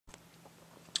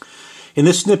In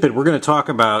this snippet, we're going to talk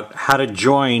about how to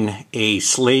join a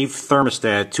slave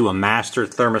thermostat to a master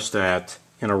thermostat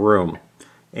in a room.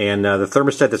 And the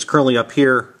thermostat that's currently up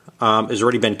here has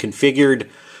already been configured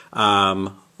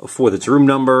for its room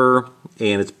number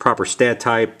and its proper stat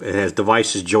type. It has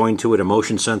devices joined to it, a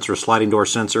motion sensor, a sliding door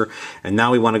sensor, and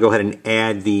now we want to go ahead and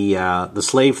add the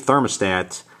slave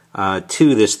thermostat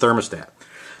to this thermostat.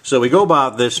 So we go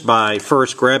about this by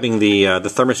first grabbing the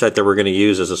thermostat that we're going to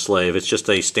use as a slave. It's just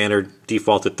a standard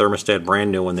defaulted thermostat,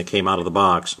 brand new one that came out of the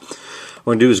box. What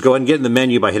we're going to do is go ahead and get in the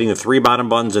menu by hitting the three bottom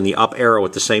buttons and the up arrow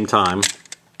at the same time.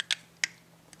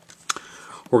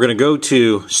 We're going to go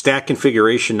to Stat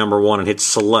Configuration number 1 and hit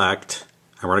Select.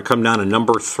 And we're going to come down to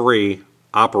number 3,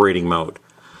 Operating Mode.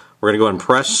 We're going to go ahead and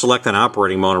press Select on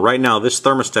Operating Mode. And right now this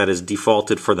thermostat is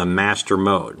defaulted for the Master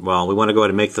Mode. Well, we want to go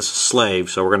ahead and make this a slave,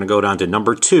 so we're going to go down to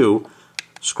number 2,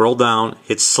 scroll down,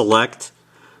 hit Select,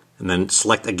 and then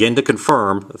select again to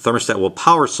confirm. The thermostat will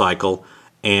power cycle,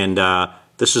 and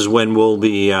this is when we'll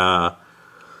be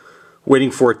waiting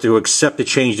for it to accept the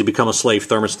change to become a slave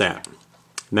thermostat.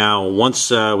 Now, once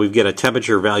we get a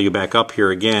temperature value back up here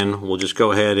again, we'll just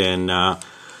go ahead and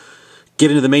get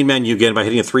into the main menu again by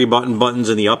hitting the three buttons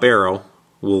and the up arrow.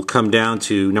 We'll come down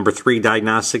to number 3,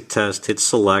 Diagnostic Test, hit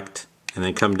Select, and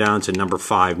then come down to number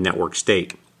 5, Network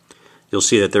State. You'll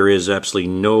see that there is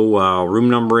absolutely no room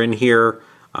number in here,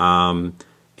 and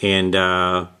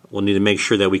we'll need to make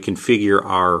sure that we configure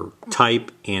our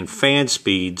type and fan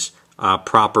speeds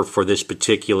proper for this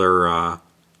particular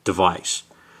device.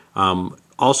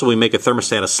 Also, we make a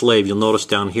thermostat a slave. You'll notice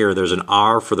down here there's an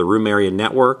R for the room area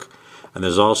network, and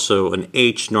there's also an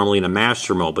H normally in a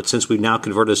master mode. But since we've now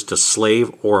converted this to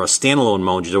slave or a standalone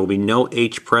mode, there will be no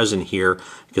H present here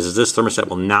because this thermostat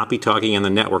will not be talking on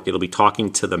the network. It'll be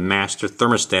talking to the master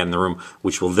thermostat in the room,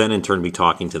 which will then in turn be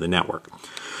talking to the network.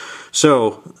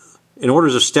 So, in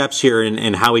orders of steps here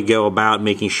and how we go about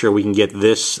making sure we can get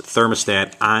this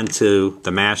thermostat onto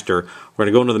the master, we're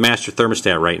going to go into the master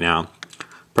thermostat right now.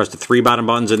 Press the three bottom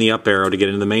buttons and the up arrow to get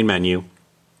into the main menu.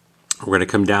 We're going to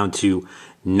come down to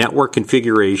Network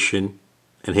Configuration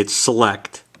and hit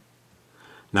Select.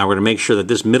 Now we're going to make sure that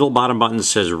this middle bottom button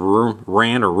says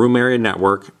RAN or Room Area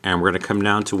Network, and we're going to come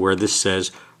down to where this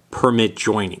says Permit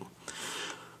Joining.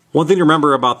 One thing to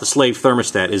remember about the slave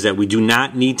thermostat is that we do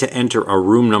not need to enter a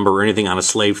room number or anything on a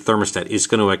slave thermostat. It's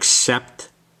going to accept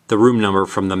the room number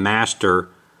from the master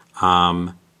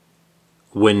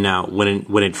when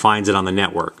it finds it on the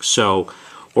network. So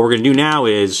what we're going to do now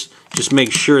is just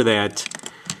make sure that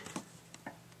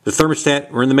the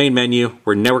thermostat, we're in the main menu,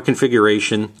 we're in network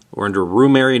configuration, we're under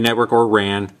room area network or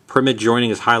RAN, permit joining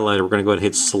is highlighted, we're going to go ahead and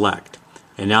hit select.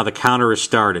 And now the counter is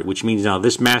started, which means now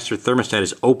this master thermostat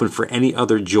is open for any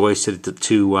other joystick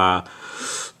to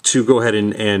go ahead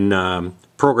and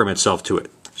program itself to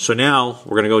it. So now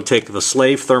we're going to go take the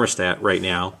slave thermostat right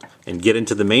now and get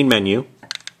into the main menu.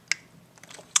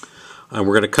 And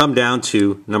we're going to come down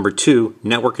to number 2,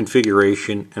 Network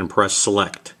Configuration, and press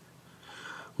Select.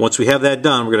 Once we have that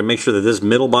done, we're going to make sure that this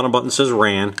middle bottom button says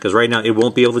RAN, because right now it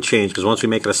won't be able to change, because once we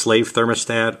make it a slave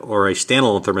thermostat or a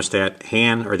standalone thermostat,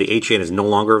 HAN or the HAN is no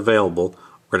longer available.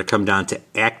 We're going to come down to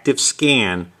Active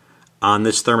Scan on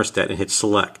this thermostat and hit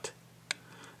Select.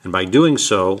 And by doing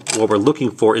so, what we're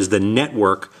looking for is the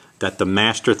network that the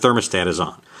master thermostat is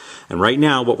on. And right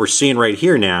now, what we're seeing right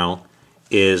here now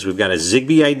is we've got a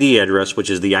Zigbee ID address, which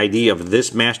is the ID of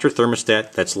this master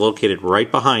thermostat that's located right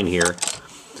behind here.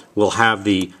 We'll have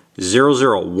the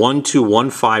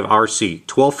 001215RC.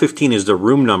 1215 is the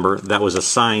room number that was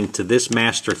assigned to this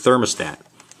master thermostat.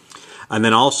 And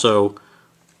then also,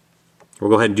 we'll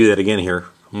go ahead and do that again here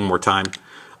one more time.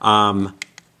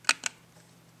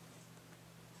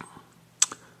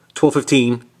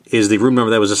 1215 is the room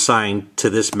number that was assigned to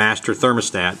this master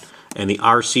thermostat, and the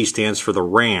RC stands for the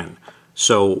RAN.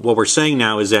 So what we're saying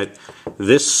now is that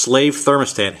this slave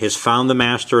thermostat has found the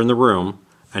master in the room,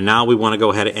 and now we want to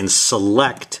go ahead and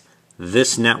select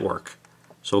this network.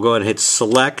 So we'll go ahead and hit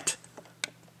Select.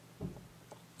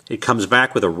 It comes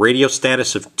back with a radio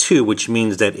status of 2, which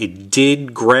means that it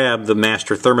did grab the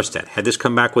master thermostat. Had this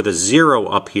come back with a 0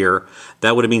 up here,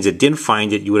 that would have means it didn't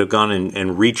find it. You would have gone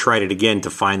and retried it again to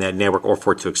find that network or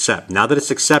for it to accept. Now that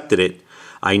it's accepted it,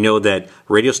 I know that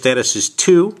radio status is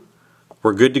 2.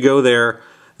 We're good to go there.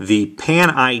 The PAN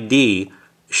ID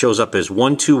shows up as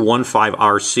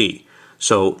 1215RC.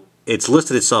 So it's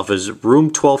listed itself as room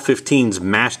 1215's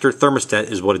master thermostat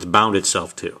is what it's bound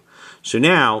itself to. So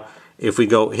now, if we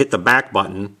go hit the back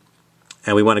button,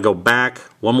 and we want to go back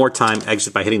one more time,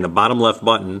 exit by hitting the bottom left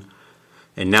button,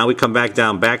 and now we come back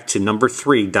to number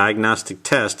 3, Diagnostic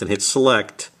Test, and hit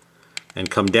Select, and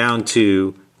come down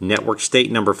to network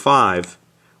state number 5,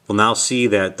 we'll now see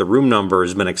that the room number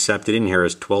has been accepted in here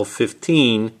as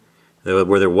 1215,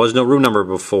 where there was no room number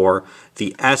before.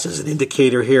 The S is an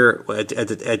indicator here at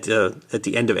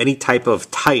the end of any type of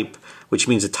type, which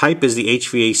means the type is the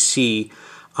HVAC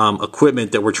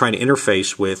equipment that we're trying to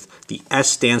interface with. The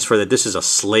S stands for that this is a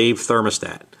slave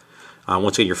thermostat.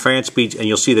 Once again, your fan speeds, and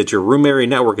you'll see that your room area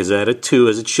network is at a 2,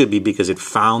 as it should be, because it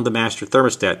found the master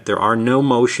thermostat. There are no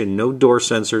motion, no door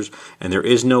sensors, and there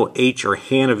is no H or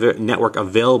hand network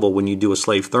available when you do a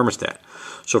slave thermostat.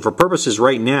 So for purposes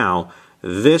right now,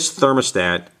 this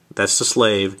thermostat, that's the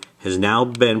slave, has now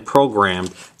been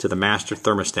programmed to the master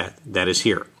thermostat that is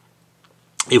here.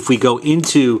 If we go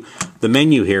into the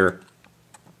menu here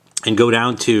and go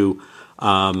down to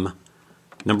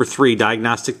number 3,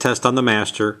 diagnostic test on the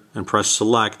master, and press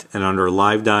select, and under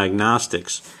live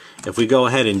diagnostics, if we go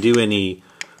ahead and do any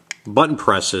button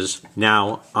presses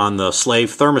now on the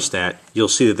slave thermostat, you'll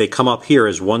see that they come up here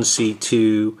as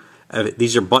 1C2.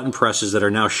 These are button presses that are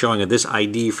now showing that this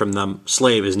ID from the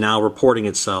slave is now reporting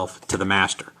itself to the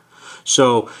master.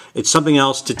 So it's something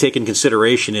else to take in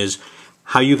consideration is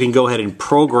how you can go ahead and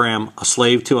program a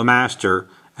slave to a master.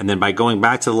 And then by going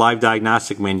back to the live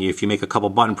diagnostic menu, if you make a couple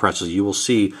button presses, you will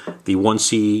see the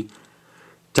 1C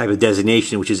type of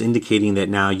designation, which is indicating that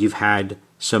now you've had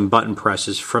some button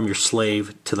presses from your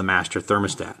slave to the master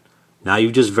thermostat. Now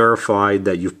you've just verified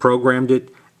that you've programmed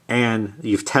it and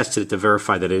you've tested it to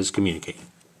verify that it is communicating.